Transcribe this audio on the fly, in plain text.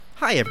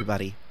Hi,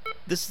 everybody.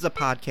 This is a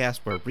podcast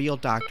where real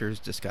doctors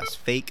discuss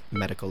fake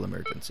medical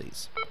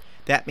emergencies.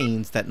 That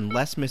means that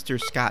unless Mr.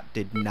 Scott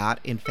did not,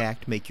 in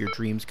fact, make your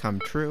dreams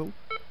come true,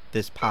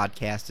 this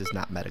podcast is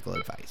not medical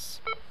advice.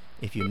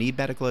 If you need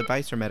medical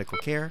advice or medical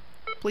care,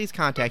 please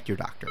contact your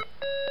doctor.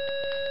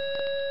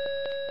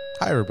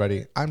 Hi,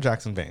 everybody. I'm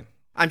Jackson Vane.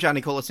 I'm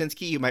Johnny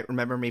Kolosinski. You might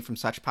remember me from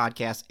such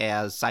podcasts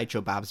as Sideshow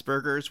Bob's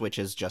Burgers, which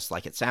is just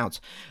like it sounds.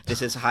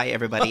 This is Hi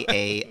Everybody.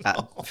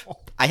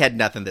 I had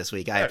nothing this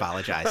week. I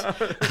apologize.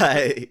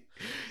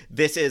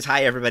 This is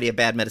Hi Everybody, a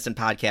bad medicine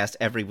podcast.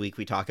 Every week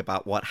we talk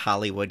about what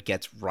Hollywood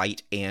gets right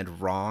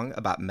and wrong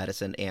about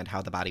medicine and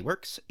how the body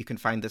works. You can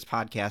find this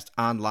podcast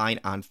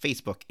online on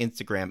Facebook,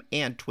 Instagram,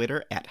 and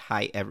Twitter at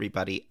Hi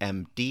Everybody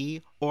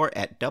MD or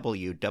at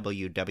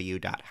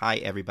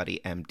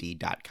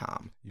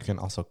www.hieverybodymd.com. You can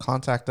also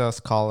contact us,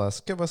 call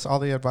us, give us all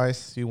the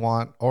advice you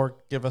want, or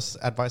give us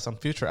advice on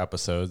future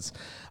episodes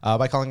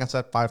by calling us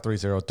at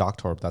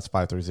 530-DOCTORB. That's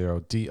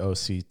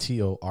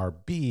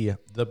 530-DOCTORB.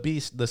 The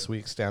B this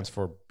week stands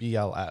for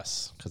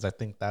BLS, because I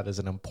think that is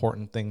an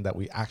important thing that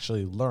we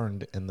actually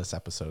learned in this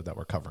episode that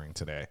we're covering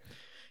today.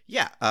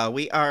 Yeah,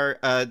 we are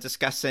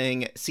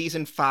discussing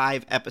Season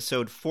 5,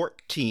 Episode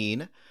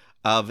 14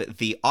 of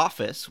The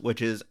Office,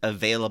 which is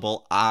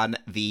available on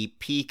the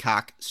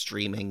Peacock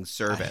streaming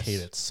service. I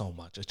hate it so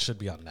much. It should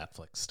be on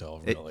Netflix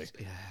still, really.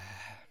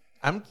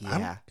 I don't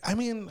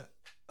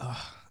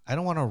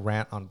want to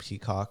rant on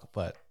Peacock,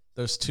 but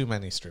there's too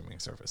many streaming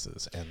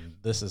services, and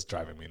this is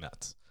driving me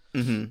nuts.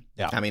 Mm-hmm.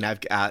 Yeah. I mean, I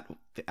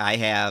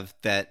have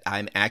that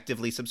I'm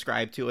actively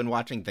subscribed to and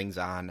watching things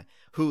on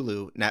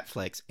Hulu,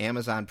 Netflix,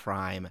 Amazon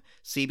Prime,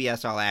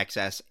 CBS All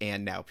Access,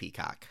 and now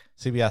Peacock.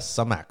 CBS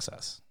Some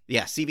Access.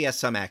 Yeah, CBS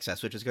Some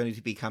Access, which is going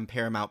to become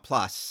Paramount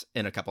Plus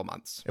in a couple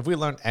months. If we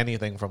learned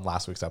anything from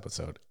last week's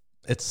episode,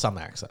 it's Some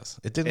Access.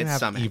 It didn't have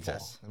Some evil.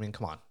 Access. I mean,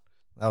 come on.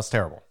 That was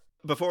terrible.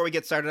 Before we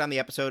get started on the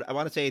episode, I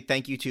want to say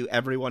thank you to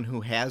everyone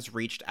who has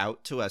reached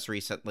out to us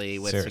recently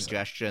with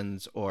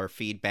suggestions or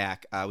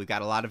feedback. We've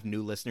got a lot of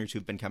new listeners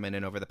who've been coming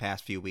in over the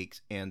past few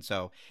weeks. And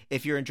so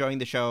if you're enjoying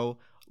the show,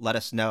 let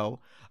us know.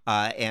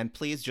 And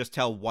please just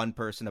tell one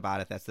person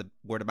about it. That's the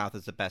word of mouth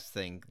is the best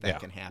thing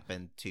that can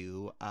happen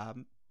to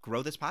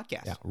grow this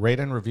podcast. Yeah, rate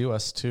and review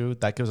us too.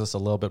 That gives us a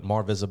little bit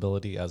more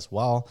visibility as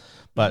well.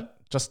 But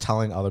just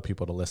telling other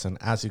people to listen,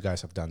 as you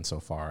guys have done so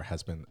far,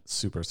 has been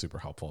super, super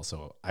helpful.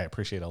 So I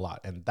appreciate it a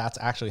lot. And that's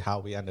actually how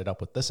we ended up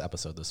with this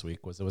episode this week.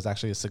 It was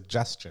actually a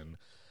suggestion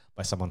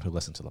by someone who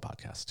listened to the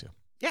podcast too.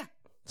 Yeah.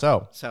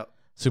 So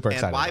super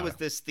excited. And why was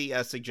this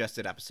the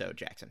suggested episode,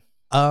 Jackson?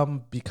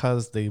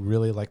 Because they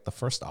really liked the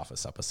first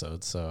Office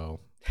episode.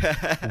 So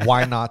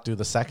why not do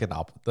the second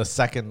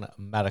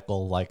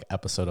medical like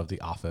episode of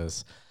The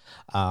Office?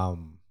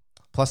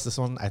 Plus, this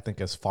one I think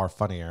is far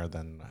funnier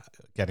than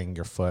getting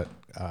your foot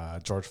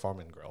George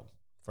Foreman grilled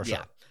for sure.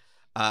 Yeah.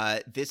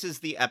 This is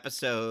the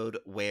episode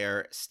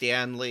where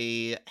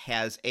Stanley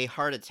has a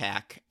heart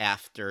attack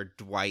after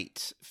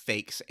Dwight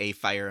fakes a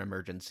fire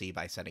emergency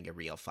by setting a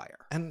real fire.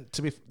 And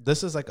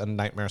this is like a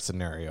nightmare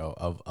scenario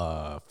of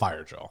a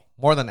fire drill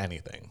more than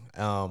anything.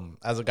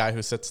 As a guy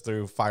who sits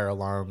through fire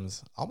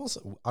alarms almost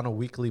on a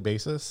weekly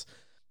basis,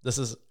 this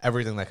is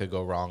everything that could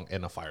go wrong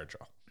in a fire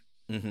drill.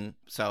 Mm-hmm.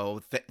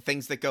 So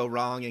things that go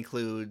wrong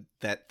include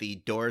that the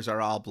doors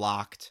are all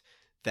blocked,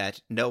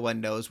 that no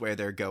one knows where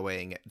they're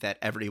going, that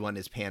everyone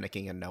is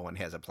panicking and no one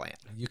has a plan.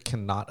 You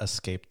cannot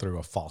escape through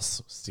a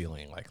false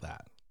ceiling like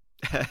that.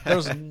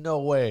 There's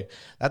no way.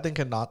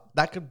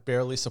 That could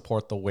barely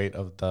support the weight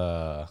of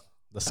the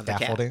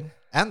scaffolding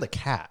and the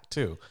cat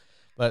too.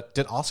 But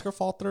did Oscar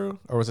fall through,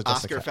 or was it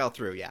just Oscar fell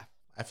through? Yeah.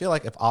 I feel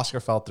like if Oscar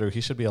fell through, he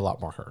should be a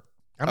lot more hurt.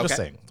 I'm just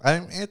saying.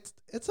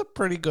 It's a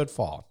pretty good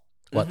fall.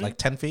 What, like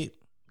 10 feet?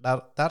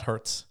 That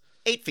hurts.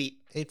 8 feet.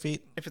 8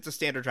 feet. If it's a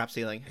standard drop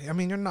ceiling. I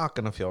mean, you're not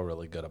going to feel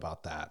really good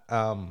about that.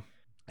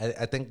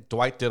 I think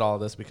Dwight did all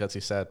this because he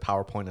said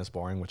PowerPoint is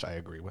boring, which I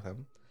agree with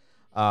him.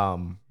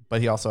 But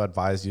he also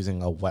advised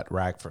using a wet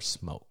rag for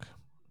smoke.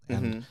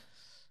 And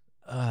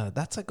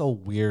that's like a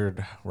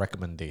weird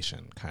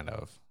recommendation, kind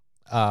of.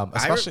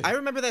 Especially, I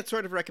remember that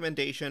sort of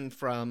recommendation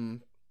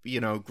from,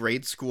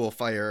 grade school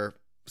fire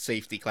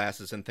safety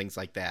classes and things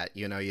like that.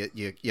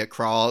 You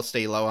crawl,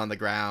 stay low on the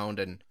ground,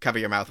 and cover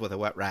your mouth with a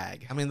wet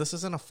rag. I mean, this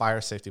isn't a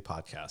fire safety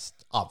podcast,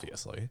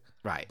 obviously.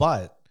 Right.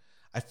 But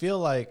I feel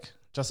like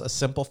just a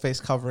simple face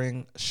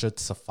covering should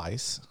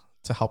suffice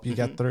to help you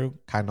get through,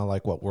 kind of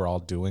like what we're all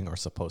doing or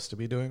supposed to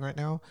be doing right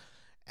now.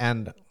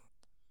 And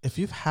if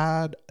you've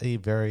had a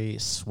very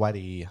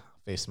sweaty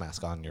face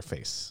mask on your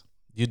face,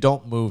 you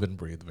don't move and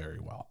breathe very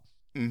well.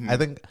 I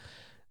think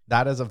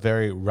that is a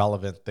very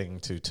relevant thing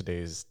to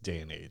today's day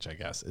and age, I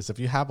guess, is if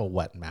you have a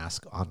wet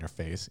mask on your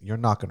face, you're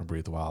not going to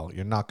breathe well.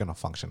 You're not going to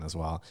function as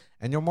well.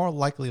 And you're more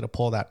likely to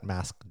pull that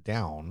mask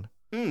down,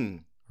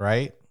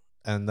 right?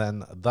 And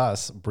then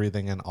thus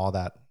breathing in all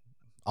that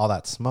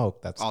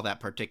smoke. That's all that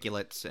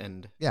particulates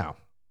and... Yeah.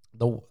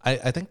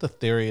 I think the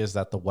theory is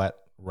that the wet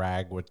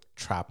rag would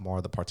trap more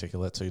of the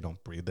particulate so you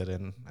don't breathe it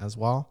in as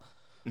well.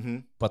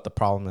 But the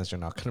problem is you're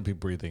not going to be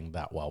breathing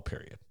that well,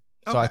 period.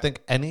 So I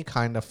think any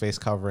kind of face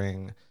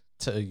covering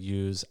to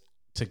use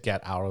to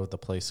get out of the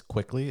place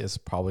quickly is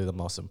probably the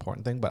most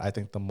important thing. But I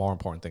think the more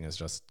important thing is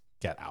just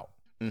get out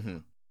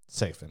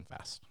safe and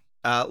fast.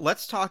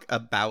 Let's talk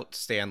about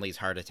Stanley's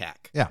heart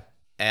attack. Yeah.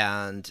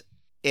 And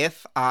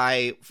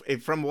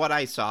from what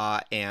I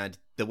saw and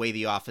the way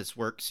The Office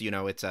works,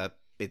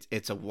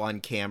 it's a one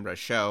camera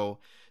show,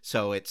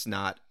 so it's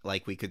not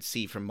like we could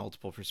see from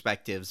multiple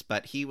perspectives,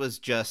 but he was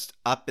just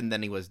up and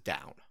then he was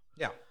down.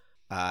 Yeah.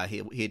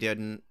 We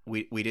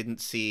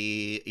didn't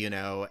see,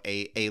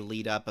 a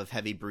lead up of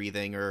heavy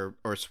breathing or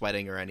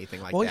sweating or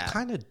anything like that. Well, he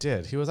kind of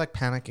did. He was like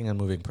panicking and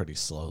moving pretty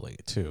slowly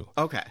too.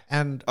 Okay.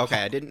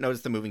 I didn't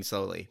notice the moving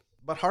slowly.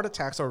 But heart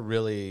attacks are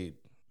really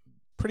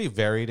pretty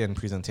varied in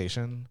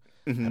presentation.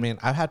 I mean,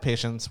 I've had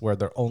patients where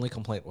their only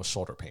complaint was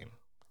shoulder pain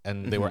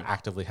and they were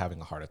actively having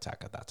a heart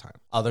attack at that time.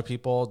 Other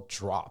people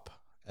drop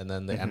and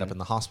then they end up in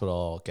the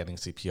hospital getting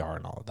CPR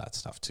and all of that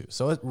stuff too.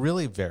 So it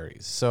really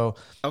varies. So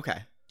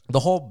the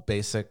whole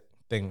basic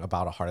thing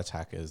about a heart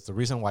attack is the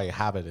reason why you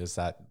have it is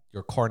that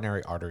your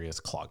coronary artery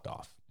is clogged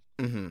off.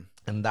 And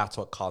that's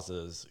what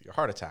causes your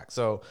heart attack.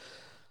 So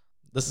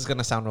this is going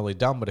to sound really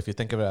dumb, but if you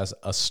think of it as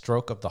a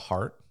stroke of the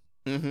heart,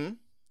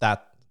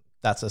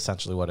 that's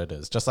essentially what it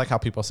is. Just like how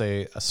people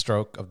say a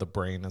stroke of the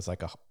brain is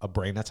like a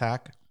brain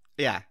attack.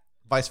 Yeah.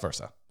 Vice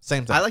versa.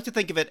 Same thing. I like to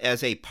think of it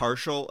as a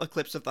partial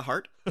eclipse of the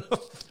heart.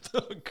 Oh,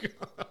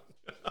 God.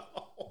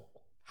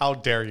 How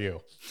dare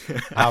you?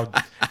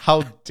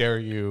 How dare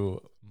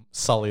you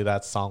sully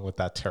that song with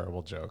that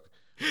terrible joke?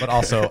 But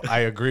also, I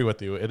agree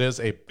with you. It is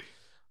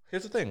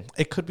here's the thing.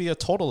 It could be a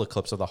total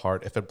eclipse of the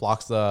heart if it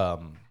blocks the,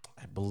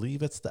 I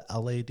believe it's the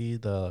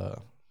LAD, the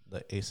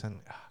ASIN.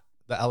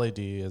 The LAD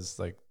is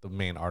like the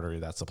main artery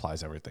that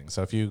supplies everything.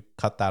 So if you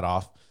cut that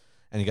off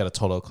and you get a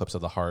total eclipse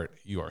of the heart,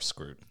 you are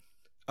screwed.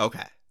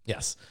 Okay.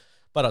 Yes.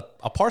 But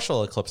a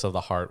partial eclipse of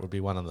the heart would be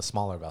one of the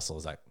smaller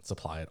vessels that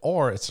supply it,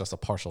 or it's just a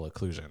partial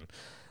occlusion.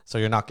 So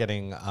you're not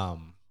getting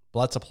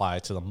blood supply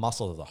to the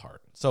muscle of the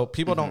heart. So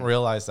people don't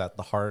realize that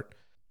the heart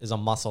is a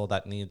muscle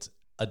that needs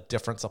a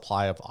different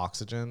supply of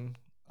oxygen,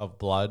 of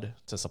blood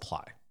to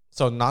supply.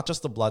 So not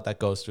just the blood that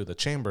goes through the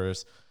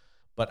chambers,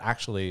 but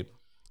actually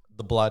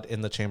the blood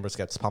in the chambers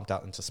gets pumped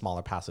out into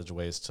smaller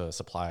passageways to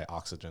supply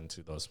oxygen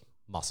to those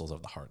muscles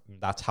of the heart.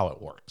 And that's how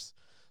it works.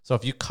 So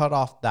if you cut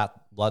off that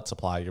blood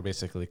supply, you're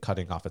basically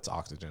cutting off its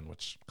oxygen,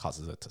 which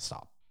causes it to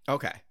stop.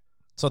 Okay.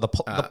 So the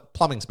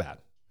plumbing's bad.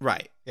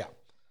 Right. Yeah.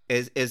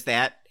 Is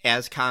that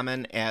as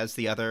common as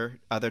the other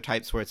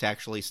types where it's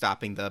actually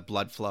stopping the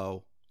blood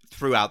flow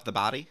throughout the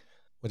body?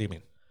 What do you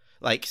mean?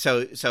 Like,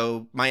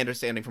 so my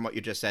understanding from what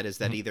you just said is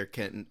that either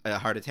a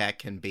heart attack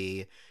can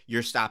be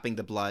you're stopping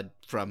the blood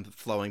from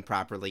flowing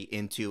properly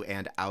into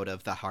and out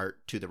of the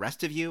heart to the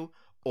rest of you,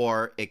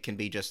 or it can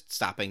be just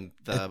stopping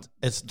the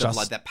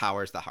blood that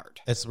powers the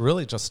heart. It's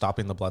really just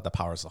stopping the blood that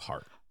powers the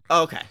heart.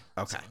 Okay.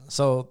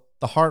 So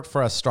the heart,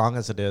 for as strong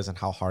as it is and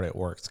how hard it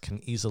works,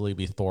 can easily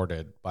be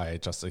thwarted by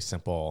just a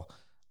simple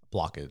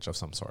blockage of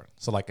some sort.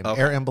 So like an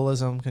air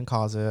embolism can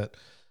cause it.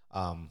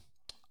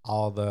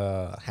 All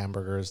the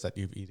hamburgers that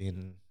you've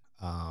eaten,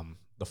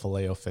 the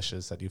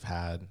Filet-O-Fishes that you've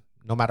had,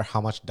 no matter how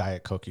much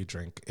Diet Coke you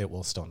drink, it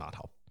will still not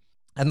help.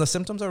 And the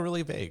symptoms are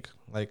really vague.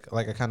 Like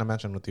I kind of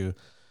mentioned with you,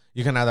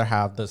 you can either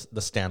have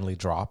the Stanley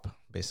drop,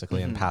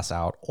 basically, and pass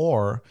out,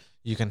 or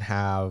you can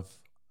have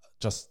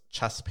just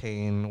chest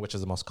pain, which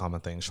is the most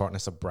common thing,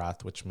 shortness of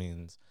breath, which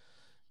means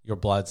your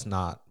heart's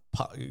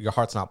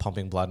not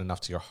pumping blood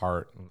enough to your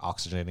heart and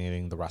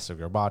oxygenating the rest of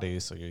your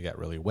body, so you get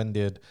really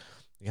winded.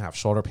 You can have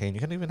shoulder pain. You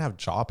can even have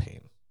jaw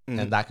pain,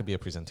 and that could be a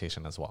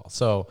presentation as well.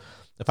 So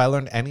if I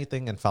learned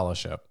anything in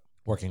fellowship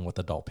working with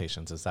adult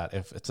patients is that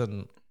if it's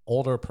an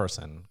older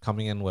person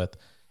coming in with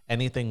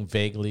anything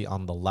vaguely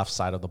on the left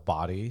side of the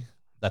body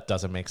that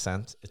doesn't make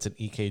sense, it's an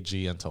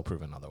EKG until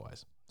proven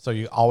otherwise. So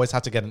you always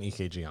have to get an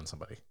EKG on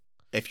somebody.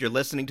 If you're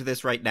listening to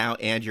this right now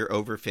and you're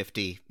over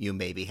 50, you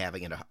may be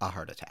having a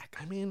heart attack.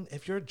 I mean,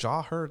 if your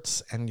jaw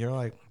hurts and you're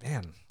like,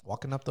 man,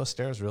 walking up those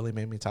stairs really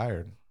made me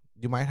tired,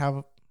 you might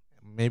have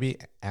maybe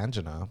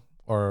angina,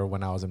 or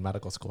when I was in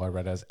medical school, I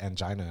read it as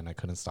angina and I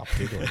couldn't stop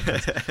giggling.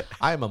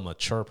 I am a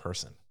mature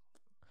person.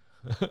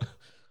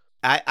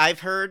 I've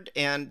heard,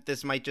 and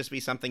this might just be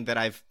something that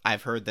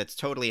I've heard that's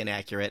totally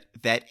inaccurate,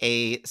 that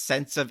a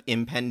sense of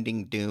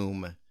impending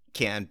doom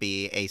can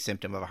be a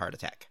symptom of a heart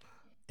attack.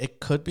 It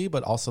could be,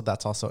 but also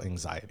that's also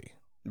anxiety.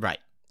 Right.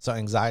 So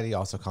anxiety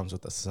also comes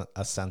with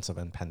a sense of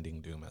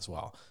impending doom as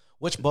well,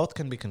 which both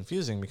can be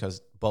confusing because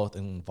both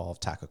involve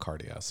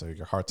tachycardia. So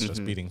your heart's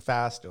just beating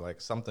fast. You're like,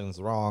 something's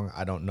wrong.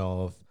 I don't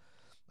know if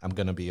I'm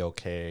going to be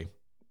okay.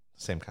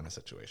 Same kind of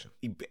situation.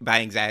 By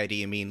anxiety,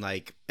 you mean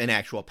like an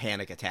actual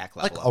panic attack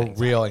level? Like a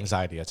real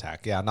anxiety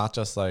attack. Yeah, not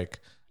just like,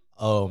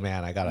 oh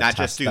man, I got a not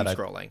test. Not just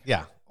doom scrolling.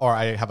 Yeah, or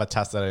I have a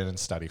test that I didn't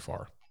study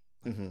for.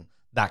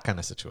 That kind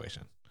of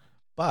situation.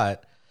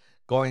 But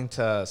going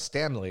to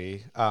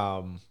Stanley,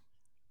 I'm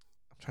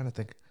trying to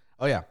think.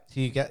 Oh yeah,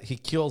 he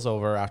keels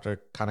over after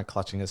kind of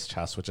clutching his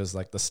chest, which is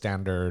like the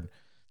standard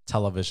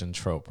television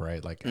trope,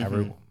 right? Like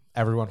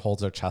everyone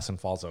holds their chest and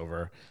falls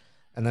over.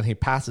 and then he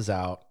passes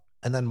out.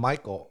 And then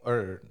Michael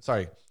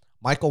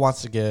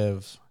wants to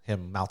give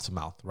him mouth to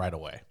mouth right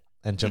away.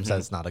 And Jim says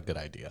it's not a good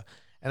idea.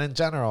 And in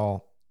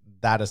general,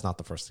 that is not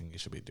the first thing you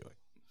should be doing.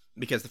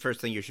 Because the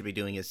first thing you should be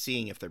doing is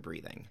seeing if they're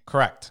breathing.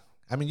 Correct.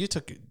 I mean, you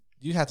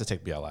had to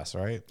take BLS,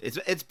 right?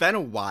 It's been a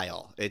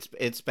while.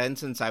 It's been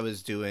since I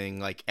was doing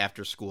like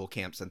after school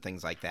camps and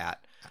things like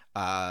that.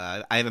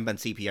 I haven't been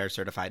CPR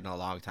certified in a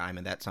long time,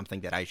 and that's something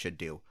that I should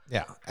do.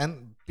 Yeah,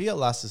 and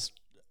BLS is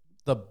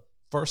the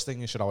first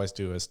thing you should always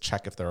do is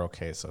check if they're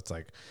okay. So it's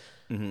like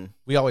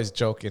we always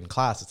joke in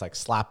class. It's like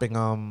slapping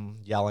them,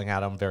 yelling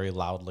at them very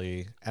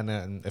loudly, and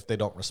then if they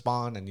don't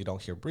respond and you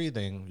don't hear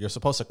breathing, you're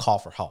supposed to call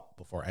for help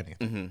before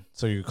anything.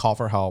 So you call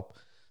for help,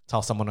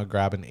 tell someone to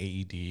grab an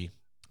AED,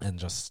 and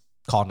just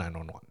call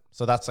 911.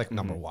 So that's like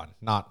number one,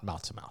 not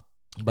mouth to mouth.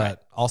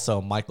 But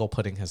also Michael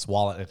putting his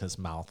wallet in his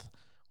mouth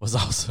was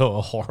also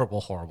a horrible,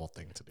 horrible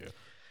thing to do.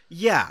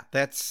 Yeah,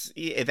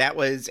 that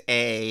was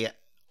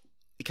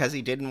because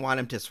he didn't want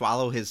him to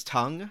swallow his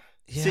tongue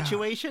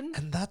situation.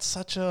 And that's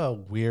such a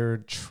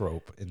weird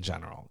trope in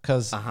general.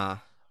 Because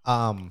that's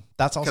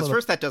also because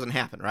first that doesn't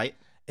happen, right?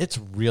 It's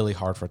really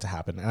hard for it to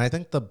happen. And I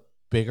think the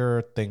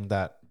bigger thing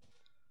that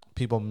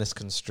people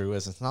misconstrue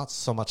is it's not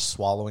so much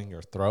swallowing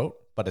your throat,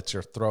 but it's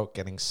your throat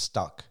getting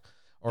stuck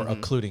or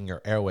occluding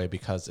your airway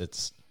because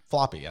it's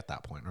floppy at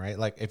that point, right?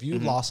 Like if you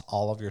lost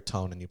all of your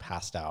tone and you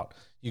passed out,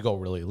 you go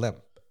really limp.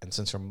 And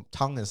since your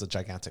tongue is a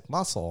gigantic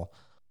muscle,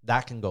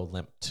 that can go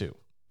limp too.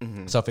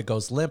 So if it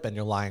goes limp and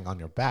you're lying on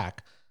your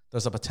back,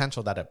 there's a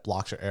potential that it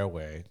blocks your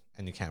airway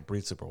and you can't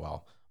breathe super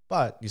well.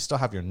 But you still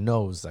have your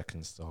nose that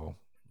can still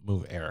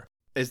move air.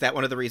 Is that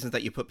one of the reasons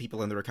that you put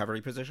people in the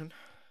recovery position?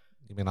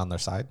 You mean on their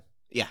side?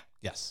 Yeah.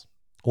 Yes.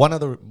 One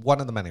of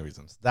the many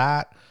reasons.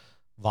 That,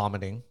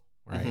 vomiting,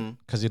 right?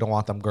 Because you don't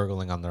want them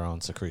gurgling on their own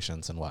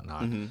secretions and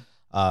whatnot.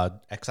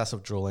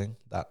 Excessive drooling,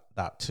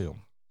 that too.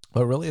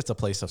 But really it's a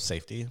place of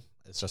safety.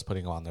 It's just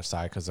putting them on their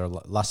side because they're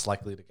less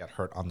likely to get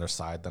hurt on their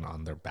side than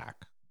on their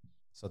back.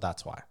 So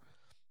that's why.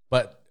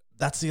 But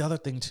that's the other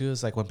thing too,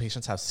 is like when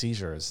patients have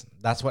seizures,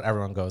 that's what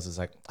everyone goes is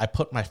like, I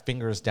put my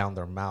fingers down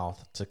their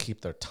mouth to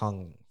keep their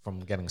tongue from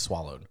getting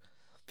swallowed.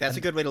 That's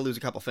a good way to lose a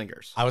couple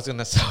fingers. I was going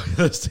to tell you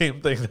the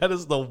same thing. That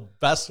is the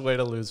best way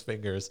to lose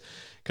fingers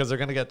because they're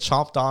going to get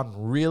chomped on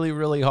really,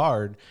 really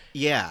hard.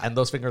 Yeah. And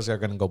those fingers are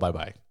going to go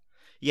bye-bye.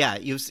 Yeah,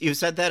 you've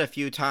said that a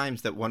few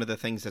times, that one of the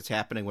things that's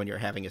happening when you're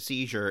having a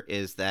seizure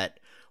is that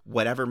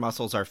whatever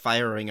muscles are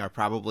firing are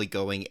probably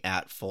going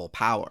at full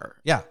power.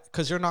 Yeah,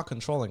 because you're not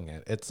controlling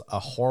it.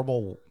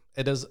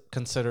 It is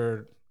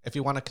considered, if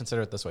you want to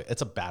consider it this way,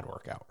 it's a bad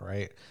workout,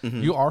 right?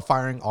 You are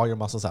firing all your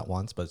muscles at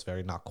once, but it's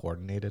very not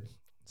coordinated.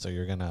 So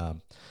you're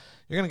gonna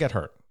get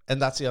hurt.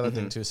 And that's the other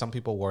thing too. Some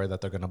people worry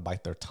that they're gonna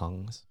bite their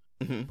tongues.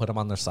 Put them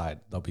on their side.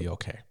 They'll be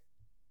okay.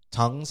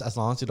 Tongues, as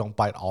long as you don't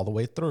bite all the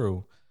way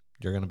through,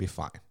 you're going to be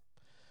fine.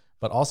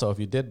 But also, if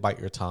you did bite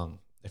your tongue,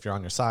 if you're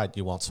on your side,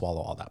 you won't swallow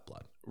all that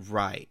blood.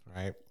 Right.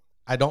 The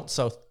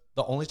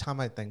only time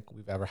I think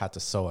we've ever had to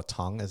sew a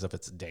tongue is if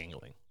it's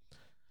dangling.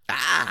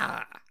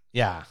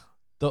 Yeah.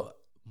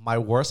 My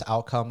worst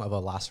outcome of a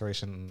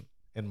laceration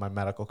in my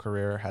medical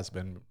career has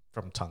been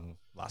from tongue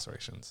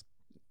lacerations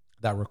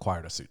that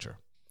required a suture.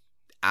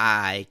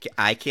 I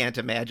can't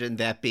imagine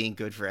that being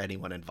good for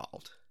anyone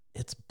involved.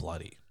 It's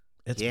bloody.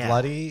 It's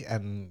bloody,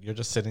 and you're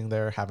just sitting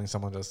there having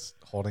someone just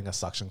holding a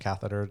suction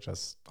catheter,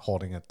 just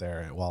holding it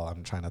there while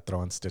I'm trying to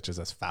throw in stitches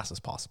as fast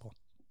as possible.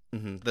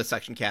 The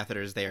suction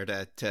catheter is there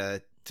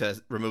to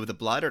remove the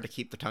blood or to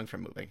keep the tongue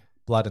from moving?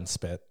 Blood and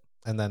spit.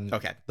 And then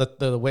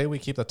the way we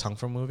keep the tongue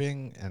from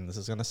moving, and this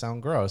is going to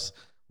sound gross,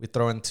 we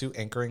throw in 2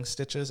 anchoring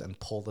stitches and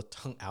pull the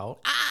tongue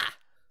out,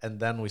 and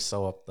then we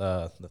sew up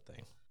the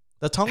thing.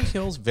 The tongue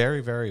heals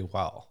very, very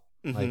well.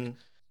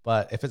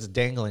 But if it's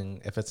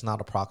dangling, if it's not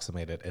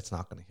approximated, it's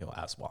not going to heal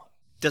as well.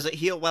 Does it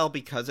heal well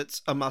because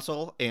it's a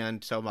muscle,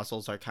 and so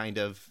muscles are kind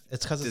of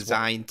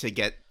designed to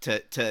get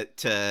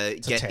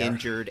get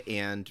injured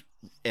and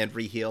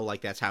reheal?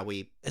 Like that's how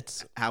we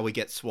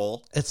get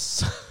swole.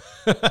 It's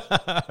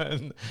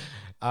from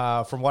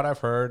what I've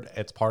heard,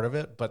 it's part of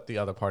it, but the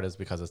other part is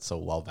because it's so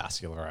well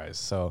vascularized.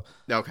 So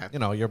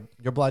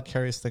your blood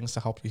carries things to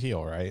help you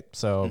heal, right?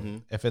 So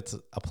if it's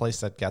a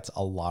place that gets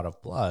a lot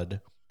of blood,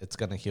 it's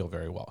going to heal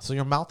very well. So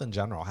your mouth in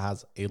general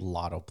has a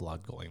lot of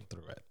blood going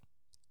through it.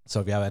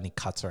 So if you have any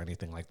cuts or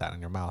anything like that in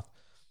your mouth,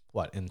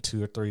 in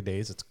 2 or 3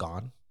 days, it's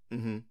gone.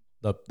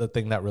 The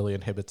thing that really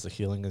inhibits the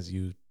healing is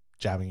you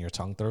jabbing your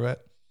tongue through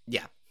it.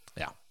 Yeah.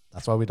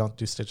 That's why we don't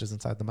do stitches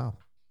inside the mouth,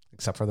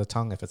 except for the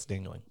tongue if it's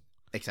dangling.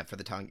 Yeah.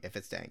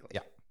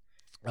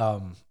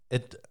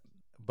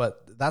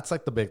 But that's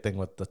like the big thing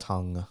with the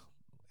tongue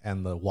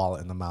and the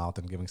wallet in the mouth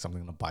and giving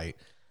something to bite.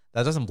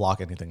 That doesn't block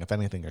anything. If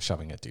anything, you're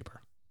shoving it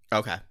deeper.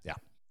 Okay. Yeah.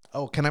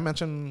 Oh, can I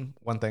mention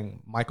one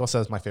thing? Michael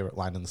says my favorite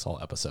line in this whole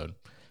episode.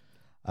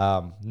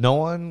 No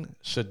one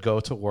should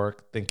go to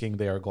work thinking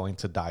they are going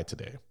to die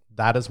today.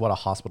 That is what a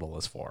hospital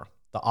is for.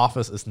 The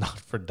office is not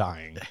for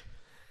dying.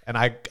 And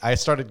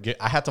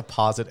I had to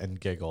pause it and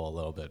giggle a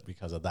little bit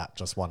because of that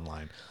just one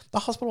line. The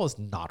hospital is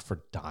not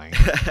for dying.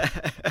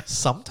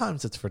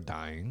 Sometimes it's for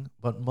dying,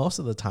 but most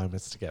of the time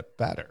it's to get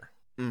better.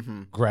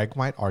 Mm-hmm. Greg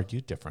might argue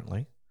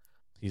differently.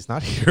 He's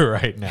not here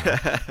right now.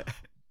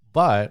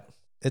 But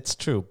it's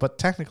true. But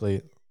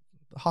technically,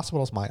 the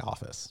hospital is my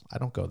office. I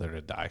don't go there to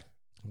die.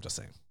 I'm just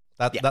saying.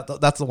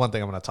 That's the one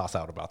thing I'm going to toss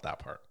out about that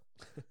part.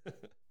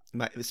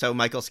 So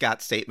Michael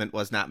Scott's statement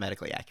was not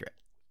medically accurate.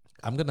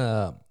 I'm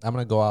gonna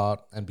go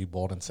out and be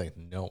bold and say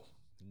no.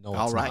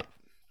 All right. Not.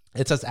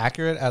 It's as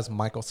accurate as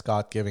Michael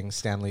Scott giving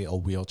Stanley a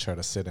wheelchair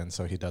to sit in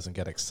so he doesn't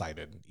get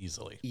excited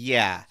easily.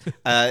 Yeah.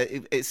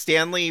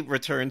 Stanley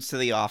returns to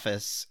the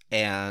office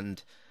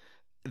and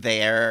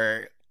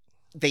they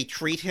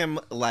treat him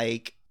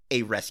like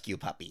a rescue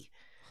puppy.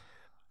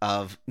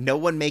 Of no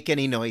one make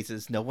any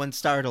noises, no one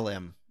startle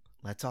him.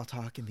 Let's all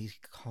talk in these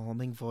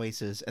calming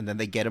voices, and then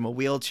they get him a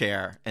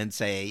wheelchair and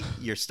say,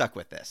 "You're stuck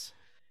with this."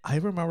 I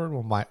remember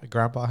when my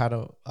grandpa had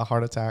a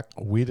heart attack,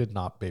 we did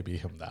not baby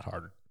him that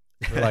hard.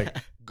 We're like,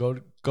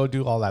 go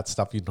do all that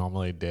stuff you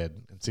normally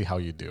did and see how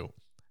you do.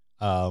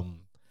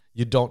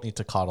 You don't need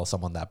to coddle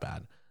someone that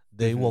bad.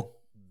 They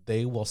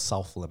will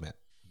self-limit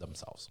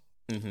themselves,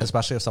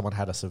 especially if someone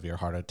had a severe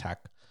heart attack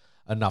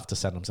enough to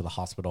send them to the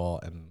hospital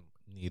and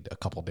need a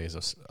couple days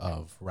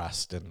of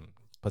rest and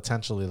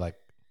potentially like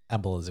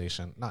not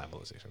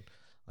embolization,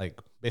 like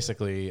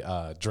basically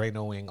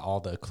draining all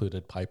the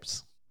occluded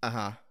pipes.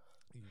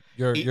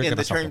 You're in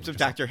the terms of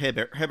Dr.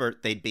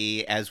 Hibbert, they'd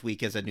be as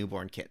weak as a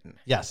newborn kitten.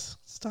 Yes.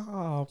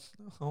 Stop.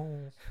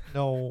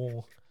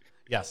 No.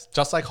 Yes.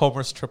 Just like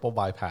Homer's triple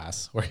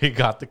bypass, where he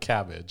got the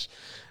cabbage.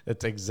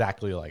 It's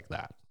exactly like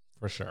that,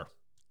 for sure.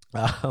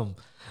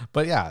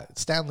 But yeah,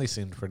 Stanley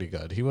seemed pretty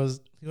good. He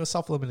was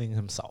self-limiting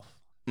himself.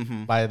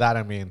 Mm-hmm. By that,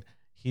 I mean,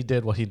 he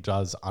did what he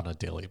does on a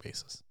daily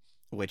basis.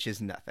 Which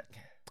is nothing.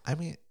 I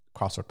mean,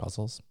 crossword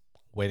puzzles,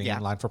 waiting in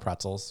line for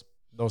pretzels.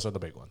 Those are the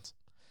big ones.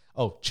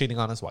 Oh, cheating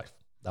on his wife.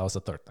 That was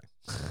the third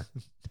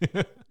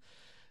thing.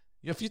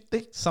 If you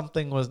think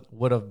something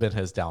would have been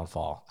his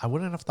downfall, I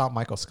wouldn't have thought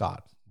Michael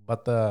Scott.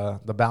 But the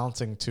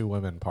balancing two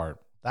women part,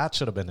 that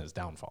should have been his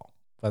downfall.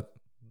 But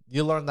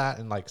you learned that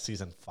in like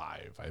season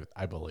 5,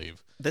 I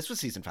believe. This was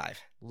season 5.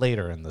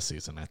 Later in the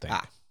season, I think.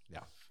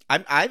 Yeah.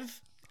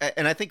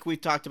 And I think we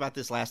talked about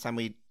this last time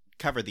we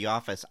covered The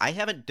Office. I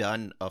haven't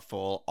done a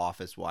full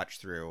Office watch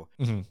through.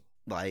 Mm-hmm.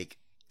 Like,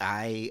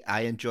 I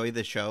enjoy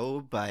the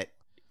show, but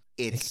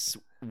it's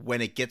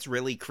when it gets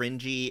really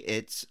cringy,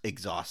 it's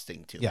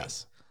exhausting to me.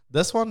 Yes.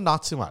 This one,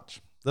 not too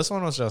much. This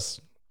one was just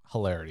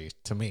hilarity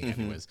to me,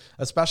 anyways.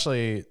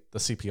 Especially the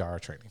CPR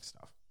training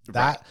stuff.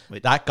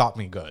 That got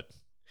me good.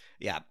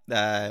 Yeah.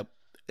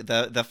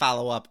 The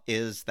follow-up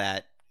is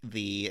that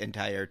the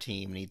entire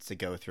team needs to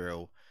go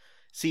through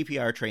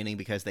CPR training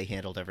because they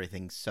handled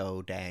everything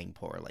so dang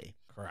poorly.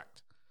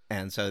 Correct.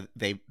 And so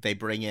they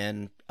bring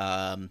in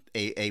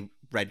a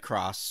Red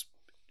Cross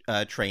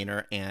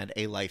trainer and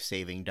a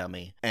life-saving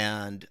dummy.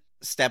 And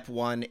step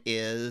 1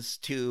 is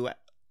to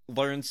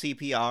learn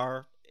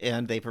CPR,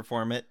 and they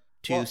perform it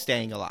to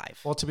staying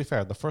alive. Well, to be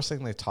fair, the first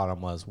thing they taught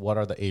him was what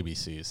are the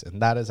ABCs,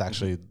 and that is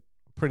actually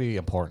pretty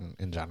important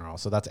in general.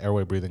 So that's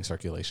airway, breathing,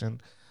 circulation.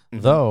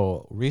 Mm-hmm.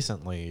 Though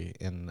recently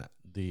in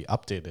the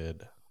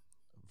updated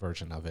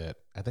version of it,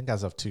 I think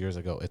as of 2 years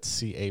ago, it's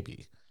CAB.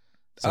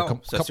 So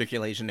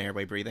circulation,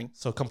 airway, breathing.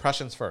 So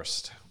compressions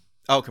first.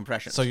 Oh,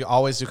 compressions. So you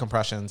always do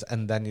compressions,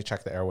 and then you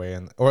check the airway,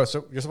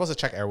 so you're supposed to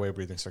check airway,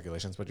 breathing,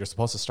 circulations, but you're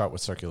supposed to start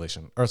with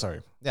circulation.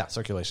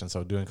 Circulation.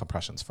 So doing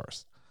compressions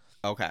first.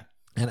 Okay.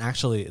 And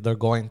actually, they're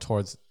going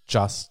towards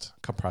just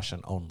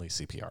compression only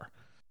CPR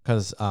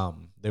because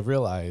they've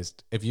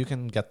realized if you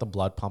can get the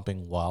blood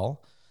pumping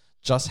well,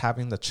 just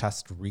having the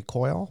chest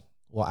recoil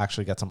will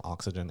actually get some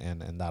oxygen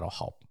in, and that'll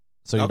help.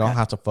 So you don't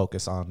have to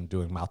focus on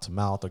doing mouth to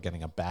mouth or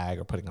getting a bag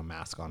or putting a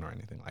mask on or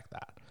anything like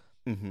that.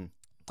 Mm-hmm.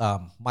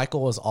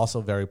 Michael was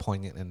also very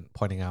poignant in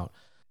pointing out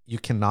you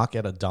cannot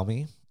get a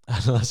dummy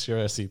unless you're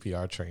a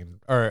CPR trained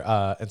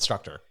or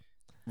instructor.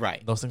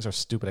 Right. Those things are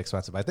stupid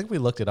expensive. I think we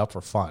looked it up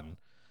for fun,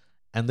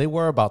 and they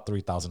were about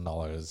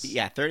 $3,000.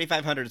 Yeah,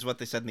 $3,500 is what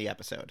they said in the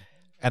episode.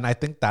 And I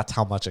think that's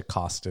how much it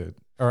costed,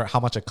 or how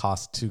much it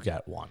cost to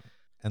get one.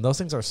 And those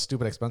things are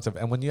stupid expensive.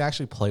 And when you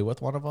actually play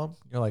with one of them,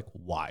 you're like,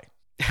 why?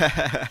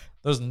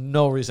 There's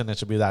no reason it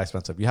should be that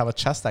expensive. You have a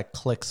chest that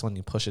clicks when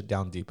you push it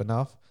down deep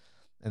enough.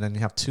 And then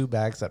you have 2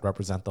 bags that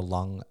represent the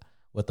lung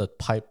with a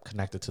pipe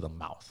connected to the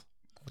mouth.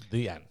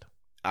 The end.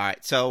 All right.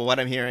 So what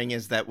I'm hearing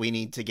is that we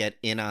need to get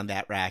in on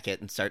that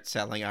racket and start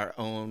selling our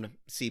own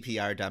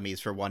CPR dummies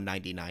for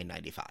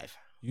 $199.95.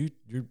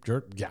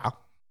 Yeah,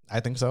 I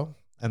think so.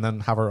 And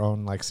then have our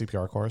own like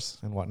CPR course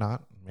and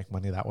whatnot. Make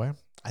money that way.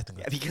 I think.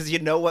 Yeah, because you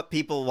know what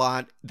people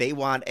want? They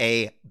want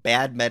a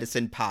Bad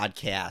Medicine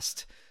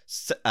Podcast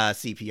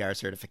CPR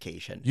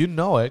certification. You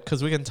know it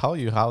because we can tell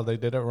you how they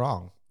did it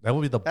wrong.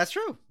 That's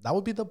true. That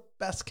would be the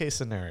best case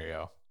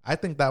scenario. I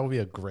think that would be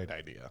a great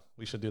idea.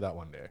 We should do that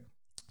one day.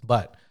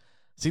 But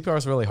CPR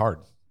is really hard.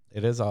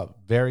 It is a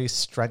very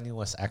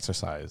strenuous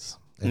exercise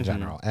in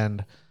general.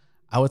 And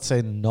I would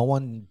say no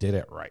one did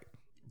it right.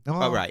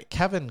 No, Oh, right.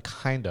 Kevin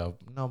kind of.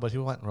 No, but he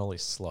went really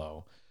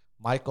slow.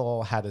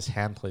 Michael had his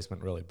hand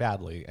placement really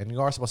badly, and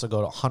you are supposed to go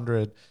to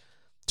 100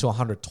 to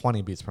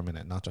 120 beats per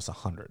minute, not just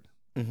 100.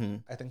 Mm-hmm.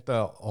 I think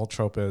the old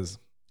trope is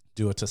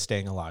do it to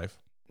Staying Alive.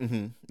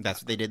 Mm-hmm.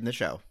 That's what they did in the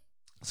show.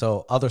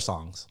 So other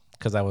songs,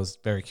 because I was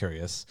very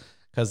curious,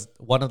 because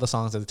one of the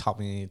songs that they taught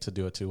me to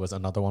do it to was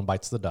Another One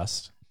Bites the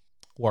Dust.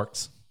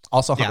 Works.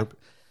 Also 100,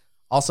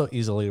 also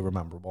easily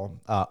rememberable.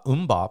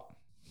 Bop,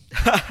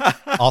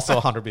 also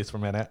 100 beats per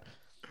minute.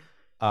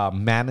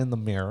 Man in the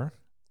Mirror.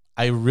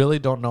 I really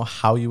don't know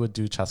how you would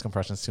do chest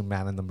compressions to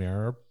Man in the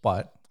Mirror,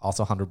 but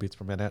also 100 beats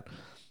per minute.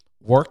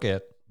 Work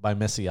It by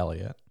Missy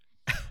Elliott.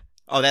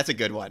 Oh, that's a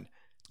good one.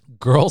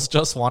 Girls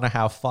Just Want to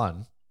Have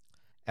Fun.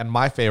 And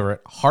my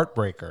favorite,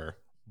 Heartbreaker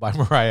by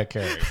Mariah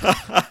Carey.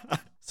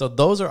 So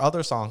those are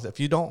other songs. If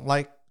you don't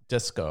like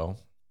disco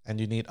and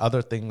you need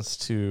other things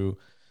to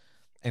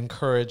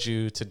encourage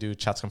you to do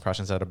chest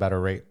compressions at a better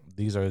rate,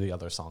 these are the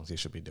other songs you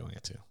should be doing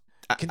it to.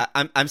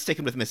 I'm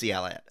sticking with Missy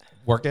Elliott.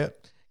 Work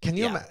It. Can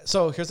you Yeah. imagine?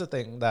 So here's the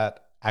thing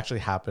that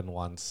actually happened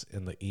once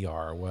in the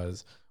ER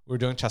was we were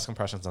doing chest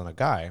compressions on a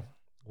guy.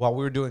 While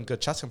we were doing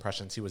good chest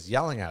compressions, he was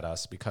yelling at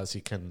us because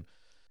he can,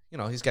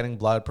 he's getting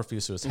blood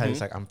perfused to his head. He's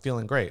like, I'm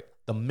feeling great.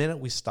 The minute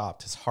we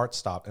stopped, his heart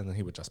stopped, and then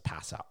he would just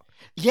pass out.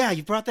 Yeah,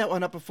 you brought that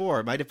one up before.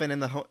 It might have been in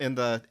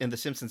the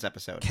Simpsons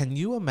episode. Can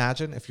you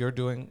imagine if you're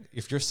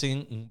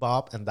seeing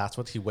Bop and that's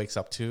what he wakes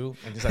up to,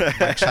 and he's like,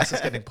 my chest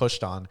is getting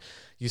pushed on.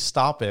 You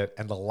stop it,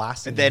 and the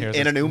last thing And then he hears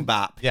in is, an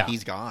bop, Yeah.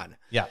 he's gone.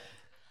 Yeah.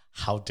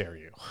 How dare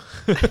you?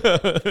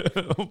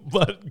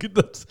 But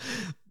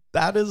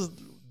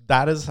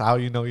that is how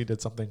you know you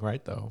did something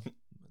right, though.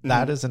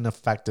 That is an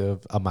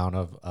effective amount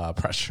of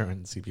pressure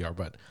in CPR.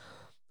 But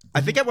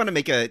I think I want to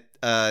make a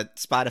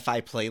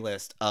Spotify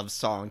playlist of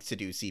songs to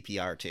do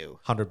CPR to.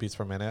 100 beats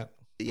per minute.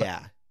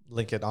 Yeah.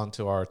 Link it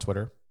onto our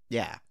Twitter.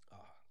 Yeah.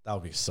 That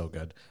would be so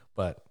good.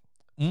 But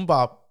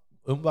Bop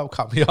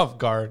caught me off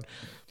guard.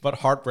 But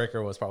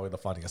Heartbreaker was probably the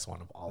funniest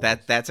one of all.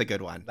 That's a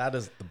good one. That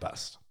is the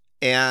best.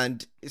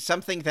 And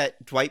something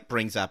that Dwight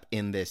brings up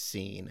in this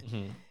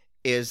scene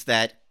is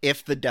that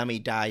if the dummy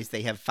dies,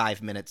 they have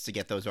 5 minutes to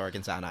get those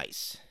organs on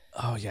ice.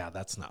 Oh, yeah,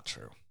 that's not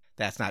true.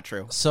 That's not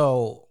true.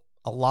 So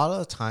a lot of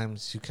the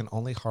times you can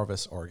only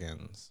harvest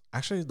organs.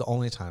 Actually, the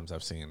only times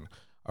I've seen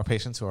are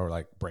patients who are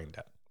like brain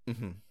dead.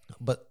 Mm-hmm.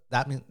 But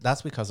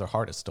that's because their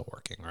heart is still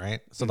working,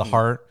 right? So the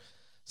heart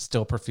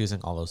still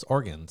perfusing all those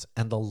organs,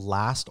 and the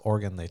last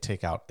organ they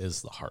take out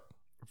is the heart.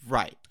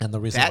 Right. And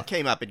the reason that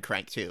came up in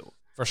Crank too.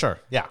 For sure,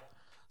 yeah.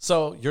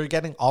 So you're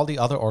getting all the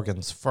other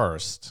organs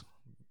first,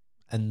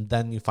 and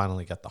then you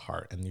finally get the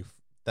heart,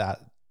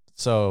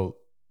 So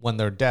when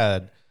they're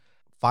dead,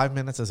 5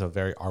 minutes is a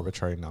very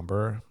arbitrary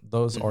number.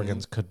 Those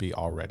organs could be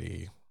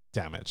already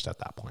damaged at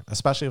that point,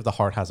 especially if the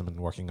heart hasn't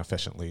been working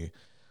efficiently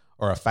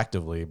or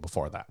effectively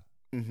before that.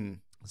 Mm-hmm.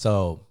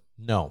 So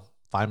no,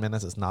 5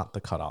 minutes is not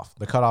the cutoff.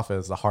 The cutoff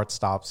is the heart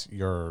stops,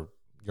 your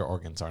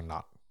organs are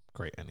not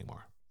great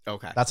anymore.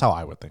 Okay. That's how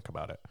I would think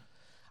about it.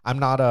 I'm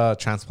not a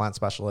transplant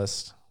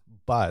specialist,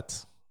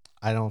 but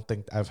I don't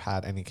think I've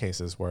had any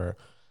cases where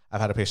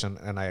I've had a patient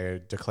and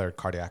I declared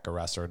cardiac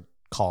arrest or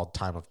called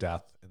time of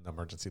death in the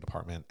emergency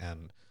department,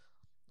 and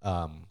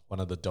one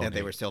of the donate, and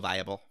they were still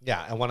viable.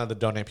 Yeah, and one of the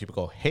donate people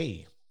go,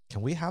 "Hey,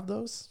 can we have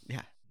those?"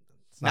 Yeah.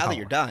 It's not Now how that it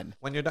you're works. done.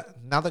 When you're done,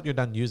 now that you're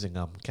done using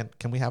them,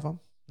 can we have them?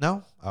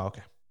 No? Oh,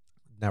 okay.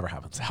 Never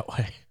happens that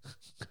way.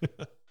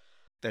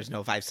 There's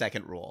no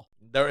 5-second rule.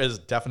 There is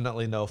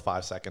definitely no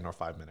 5 second or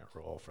 5 minute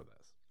rule for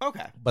this.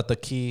 Okay. But the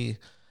key,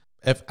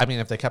 if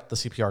they kept the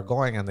CPR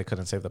going and they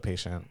couldn't save the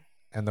patient,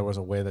 and there was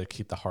a way to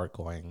keep the heart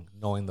going,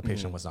 knowing the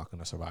patient was not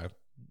going to survive,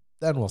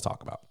 then we'll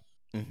talk about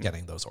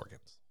getting those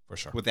organs for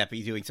sure. Would that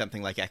be doing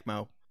something like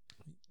ECMO?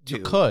 You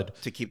could.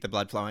 To keep the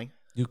blood flowing?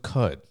 You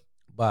could.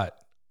 But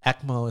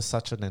ECMO is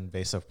such an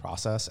invasive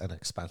process and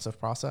expensive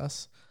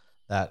process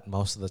that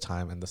most of the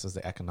time, and this is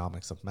the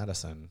economics of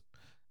medicine,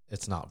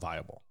 it's not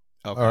viable.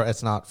 Okay. Or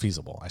it's not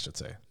feasible, I should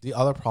say. The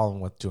other problem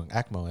with doing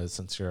ECMO is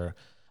since you're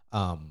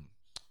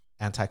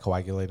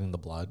anticoagulating the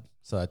blood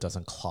so it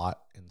doesn't clot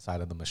inside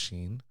of the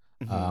machine,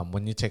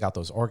 when you take out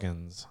those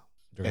organs,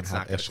 you're going to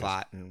have issues.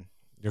 Clot and...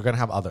 You're going to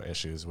have other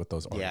issues with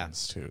those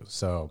organs too.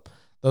 So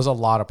there's a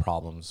lot of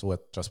problems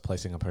with just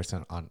placing a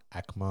person on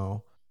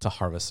ECMO to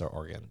harvest their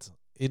organs.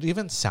 It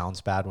even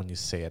sounds bad when you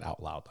say it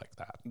out loud like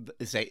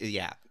that.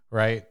 Yeah.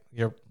 Right?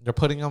 You're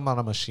putting them on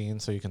a machine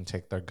so you can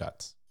take their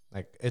guts.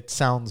 Like, it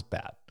sounds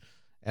bad.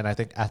 And I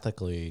think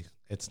ethically,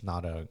 it's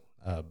not a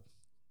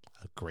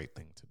great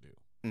thing to do.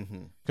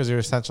 Because you're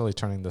essentially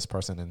turning this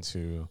person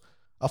into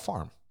a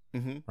farm,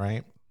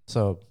 right?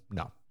 So,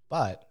 no.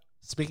 But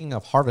speaking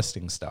of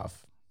harvesting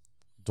stuff,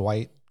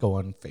 Dwight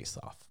going face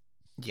off.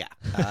 Yeah.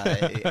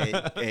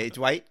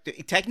 Dwight,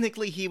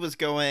 technically he was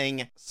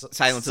going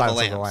Silence of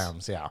the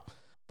Lambs. Yeah.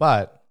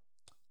 But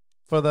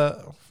for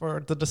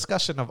the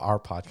discussion of our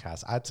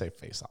podcast, I'd say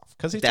face off.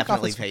 Because he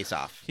definitely face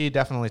off. He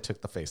definitely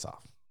took the face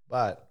off.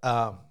 But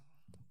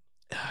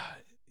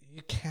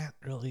you can't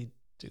really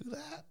do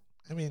that.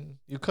 I mean,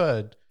 you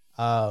could,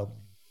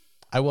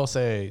 I will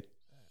say,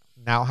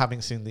 now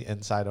having seen the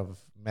inside of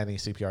many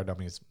CPR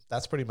dummies,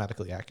 that's pretty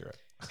medically accurate.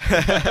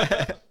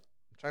 I'm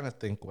trying to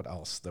think what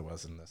else there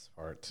was in this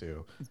part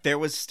too. There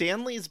was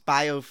Stanley's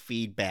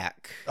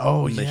biofeedback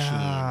machine.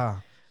 Yeah.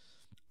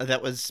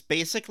 That was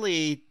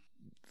basically,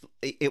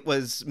 it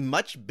was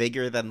much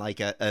bigger than like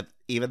a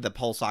even the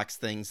pulse ox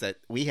things that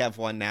we have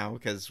one now,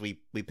 because we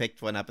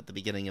picked one up at the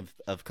beginning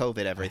of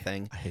COVID,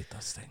 everything. I hate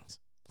those things.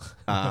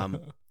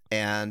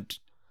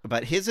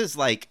 But his is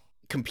like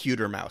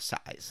computer mouse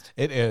sized.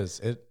 It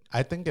is.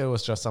 I think it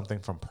was just something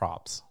from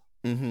props.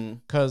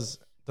 Because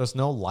there's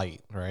no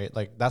light, right?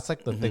 Like that's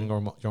like the thing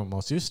you're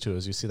most used to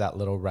is you see that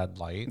little red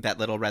light. That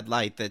little red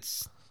light that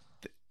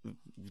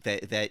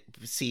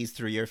sees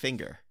through your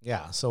finger.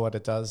 Yeah. So what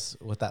it does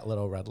with that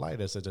little red light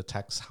is it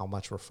detects how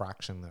much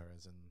refraction there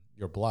is in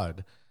your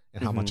blood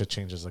and how much it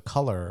changes the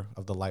color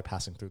of the light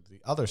passing through the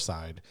other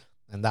side.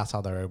 And that's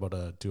how they're able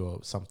to do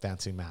some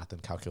fancy math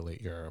and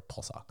calculate your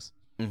pulse ox.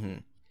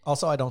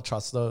 Also, I don't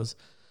trust those,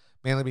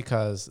 mainly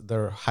because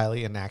they're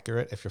highly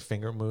inaccurate. If your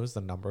finger moves,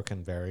 the number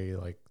can vary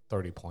like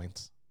 30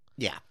 points.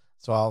 Yeah.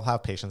 So I'll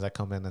have patients that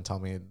come in and tell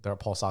me their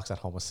pulse ox at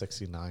home was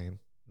 69.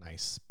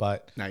 Nice.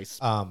 But nice.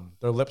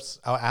 Their lips,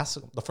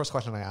 the first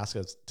question I ask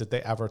is, did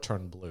they ever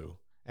turn blue?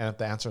 And if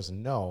the answer is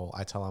no,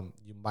 I tell them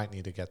you might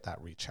need to get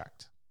that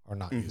rechecked or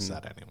not use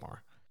that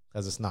anymore,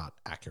 because it's not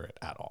accurate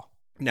at all.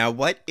 Now,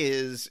 what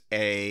is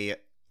at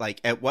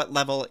what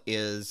level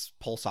is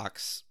pulse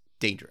ox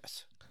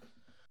dangerous?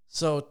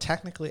 So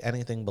technically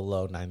anything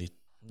below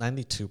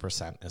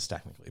 92% is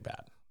technically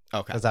bad.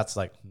 Okay. Because that's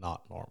like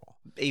not normal.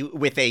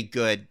 With a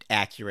good,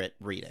 accurate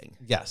reading.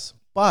 Yes.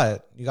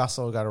 But you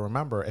also got to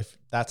remember, if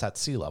that's at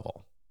sea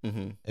level,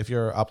 if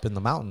you're up in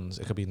the mountains,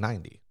 it could be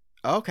 90.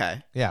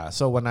 Okay. Yeah.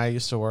 So when I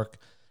used to work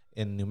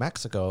in New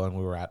Mexico and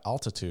we were at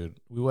altitude,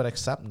 we would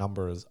accept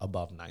numbers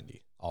above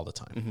 90 all the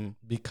time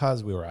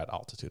because we were at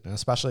altitude. And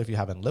especially if you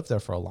haven't lived there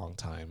for a long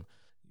time,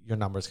 your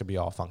numbers could be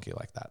all funky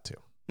like that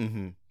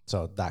too.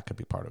 So that could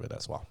be part of it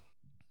as well.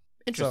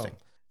 Interesting.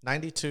 So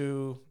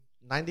 92,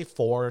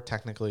 94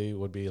 technically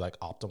would be like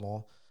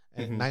optimal.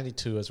 And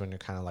 92 is when you're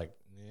kind of like,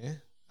 eh.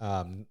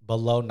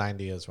 Below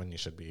 90 is when you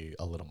should be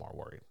a little more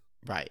worried.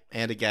 Right.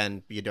 And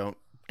again, you don't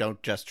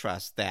just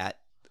trust that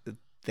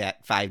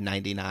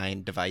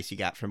 $5.99 device you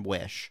got from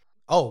Wish.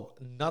 Oh,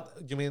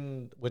 you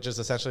mean which is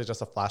essentially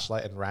just a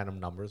flashlight and random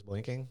numbers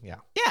blinking? Yeah.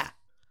 Yeah.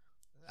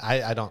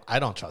 I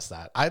don't trust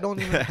that.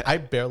 I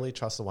barely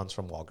trust the ones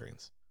from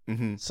Walgreens.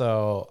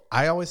 So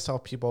I always tell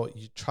people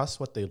you trust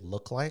what they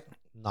look like,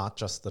 not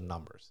just the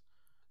numbers.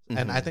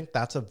 And I think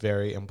that's a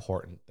very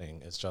important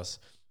thing. It's just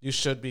you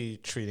should be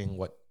treating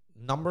what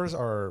numbers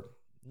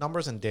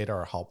and data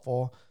are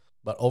helpful,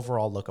 but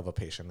overall look of a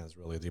patient is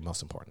really the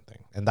most important thing.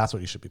 And that's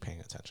what you should be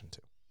paying attention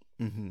to.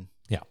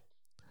 Yeah.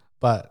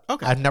 But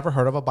I've never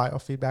heard of a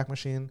biofeedback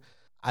machine.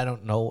 I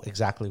don't know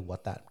exactly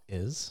what that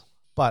is,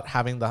 but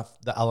having the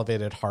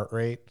elevated heart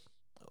rate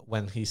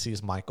when he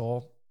sees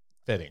Michael,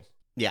 fitting.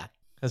 Yeah.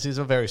 Because he's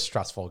a very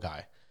stressful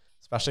guy,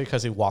 especially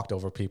because he walked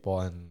over people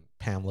and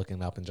Pam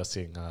looking up and just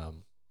seeing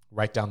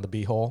right down the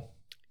b-hole.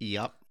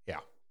 Yep. Yeah.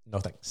 No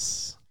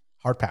thanks.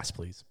 Hard pass,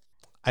 please.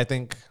 I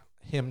think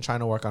him trying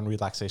to work on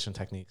relaxation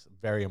techniques,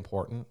 very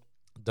important.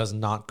 Does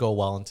not go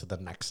well into the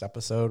next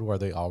episode where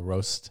they all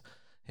roast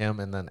him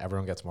and then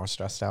everyone gets more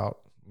stressed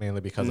out,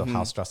 mainly because of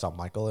how stressed out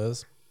Michael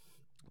is.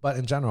 But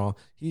in general,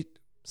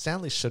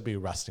 Stanley should be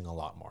resting a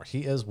lot more.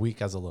 He is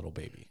weak as a little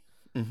baby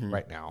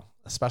right now,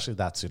 especially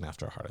that soon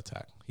after a heart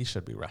attack. He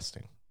should be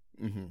resting.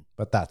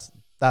 But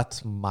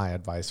that's my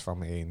advice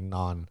from a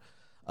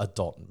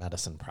non-adult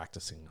medicine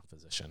practicing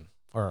physician,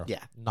 or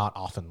not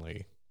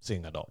oftenly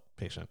seeing adult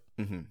patient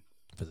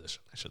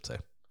physician, I should say.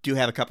 Do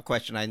have a couple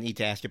questions I need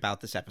to ask about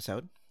this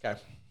episode. Okay.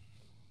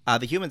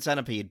 The human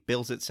centipede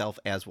bills itself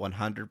as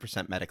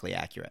 100% medically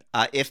accurate.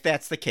 If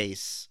that's the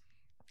case,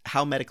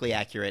 how medically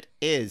accurate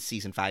is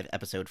Season 5,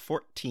 Episode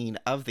 14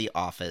 of The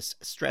Office,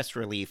 Stress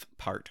Relief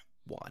Part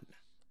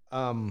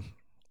 1?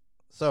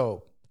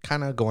 So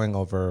kind of going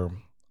over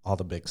all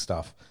the big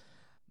stuff.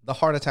 The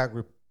heart attack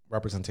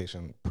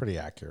representation, pretty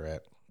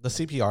accurate. The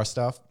CPR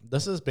stuff,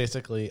 this is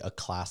basically a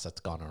class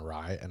that's gone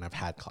awry, and I've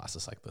had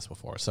classes like this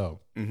before, so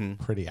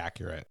pretty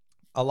accurate.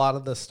 A lot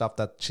of the stuff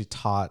that she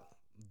taught,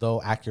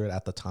 though accurate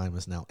at the time,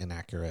 is now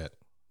inaccurate.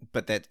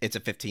 But that it's a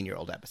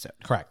 15-year-old episode.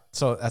 Correct.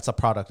 So that's a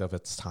product of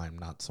its time,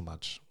 not so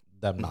much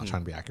them not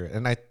trying to be accurate.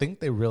 And I think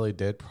they really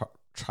did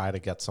try to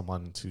get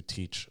someone to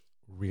teach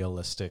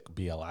realistic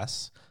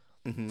BLS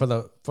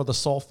for the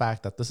sole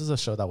fact that this is a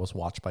show that was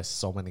watched by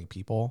so many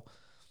people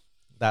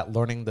that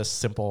learning this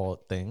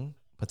simple thing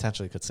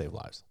potentially could save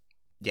lives.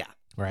 Yeah.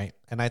 Right.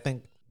 And I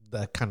think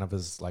that kind of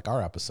is like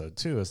our episode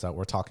too, is that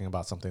we're talking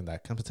about something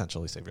that can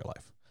potentially save your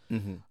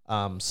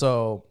life.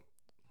 So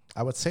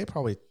I would say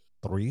probably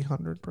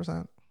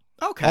 300%.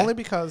 Okay. Only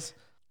because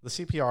the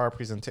CPR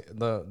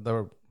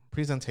the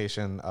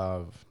presentation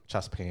of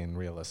chest pain,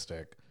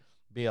 realistic,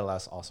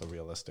 BLS also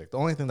realistic. The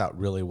only thing that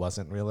really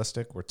wasn't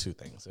realistic were two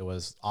things. It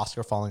was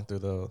Oscar falling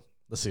through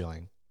the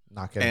ceiling.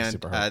 not getting And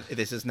super hurt.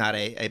 this is not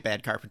a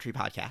bad carpentry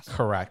podcast.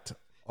 Correct.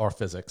 Or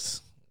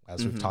physics,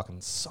 as we've talked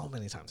so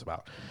many times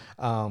about.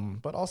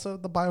 But also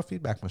the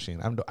biofeedback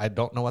machine. I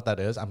don't know what that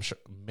is. I'm sure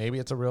maybe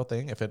it's a real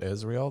thing. If it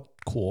is real,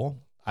 cool.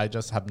 I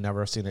just have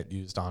never seen it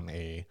used on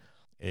a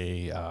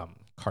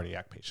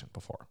cardiac patient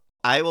before.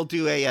 I will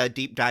do a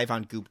deep dive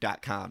on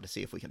goop.com to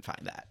see if we can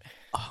find that.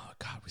 Oh,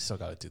 God, we still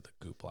got to do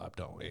the Goop Lab,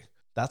 don't we?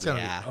 That's going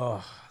to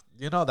Yeah.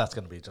 be, that's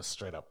going to be just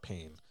straight up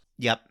pain.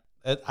 Yep.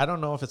 I don't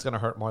know if it's going to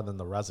hurt more than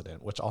The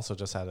Resident, which also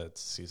just had its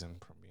season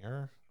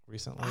premiere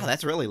recently. Oh,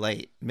 that's really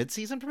late.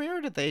 Mid-season premiere?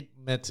 Did they?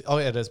 It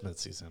is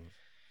mid-season.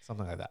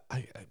 Something like that.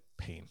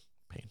 Pain.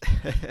 Pain.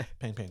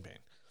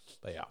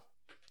 But yeah.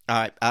 All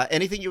right.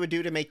 Anything you would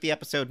do to make the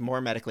episode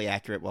more medically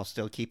accurate while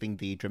still keeping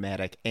the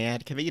dramatic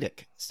and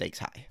comedic stakes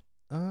high?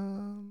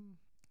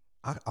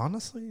 I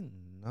honestly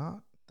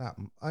not that.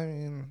 I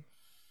mean,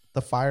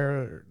 the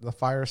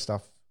fire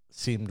stuff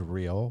seemed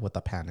real with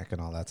the panic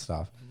and all that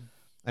stuff.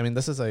 I mean,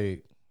 this is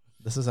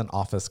an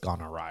office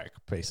gone awry,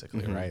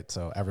 basically, right?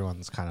 So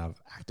everyone's kind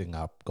of acting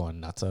up, going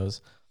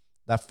nutsos.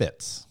 That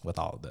fits with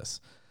all of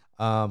this.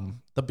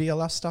 The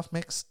BLS stuff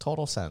makes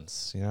total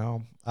sense, you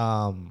know.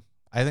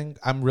 I think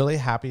I'm really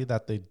happy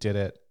that they did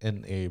it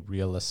in a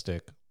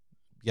realistic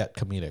yet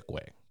comedic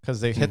way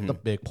because they hit the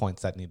big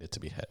points that needed to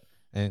be hit.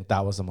 And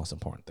that was the most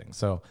important thing.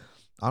 So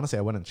honestly,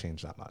 I wouldn't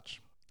change that much.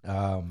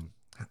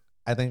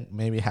 I think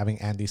maybe having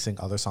Andy sing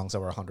other songs that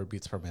were 100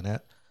 beats per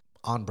minute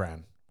on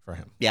brand for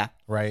him. Yeah.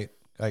 Right?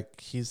 Like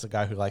he's the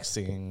guy who likes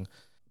singing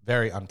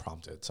very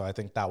unprompted. So I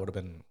think that would have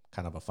been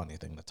kind of a funny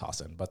thing to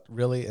toss in. But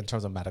really, in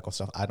terms of medical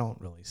stuff, I don't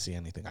really see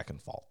anything I can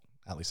fault,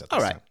 at least at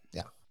this time.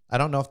 Yeah. I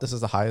don't know if this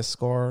is the highest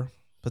score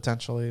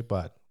potentially,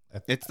 but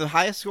it's the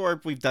highest score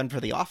we've done for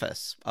The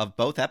Office of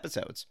both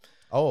episodes.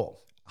 Oh,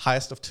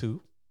 highest of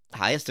 2?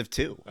 Highest of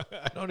 2.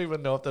 I don't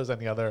even know if there's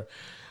any other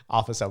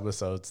Office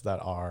episodes that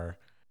are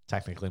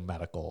technically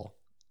medical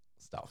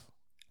stuff.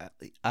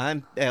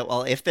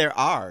 Well, if there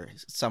are,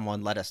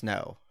 someone let us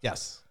know.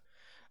 Yes.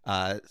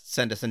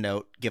 Send us a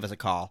note, give us a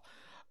call.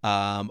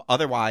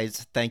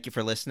 Otherwise, thank you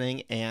for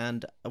listening,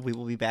 and we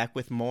will be back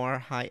with more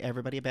Hi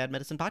Everybody, a Bad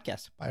Medicine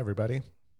podcast. Bye, everybody.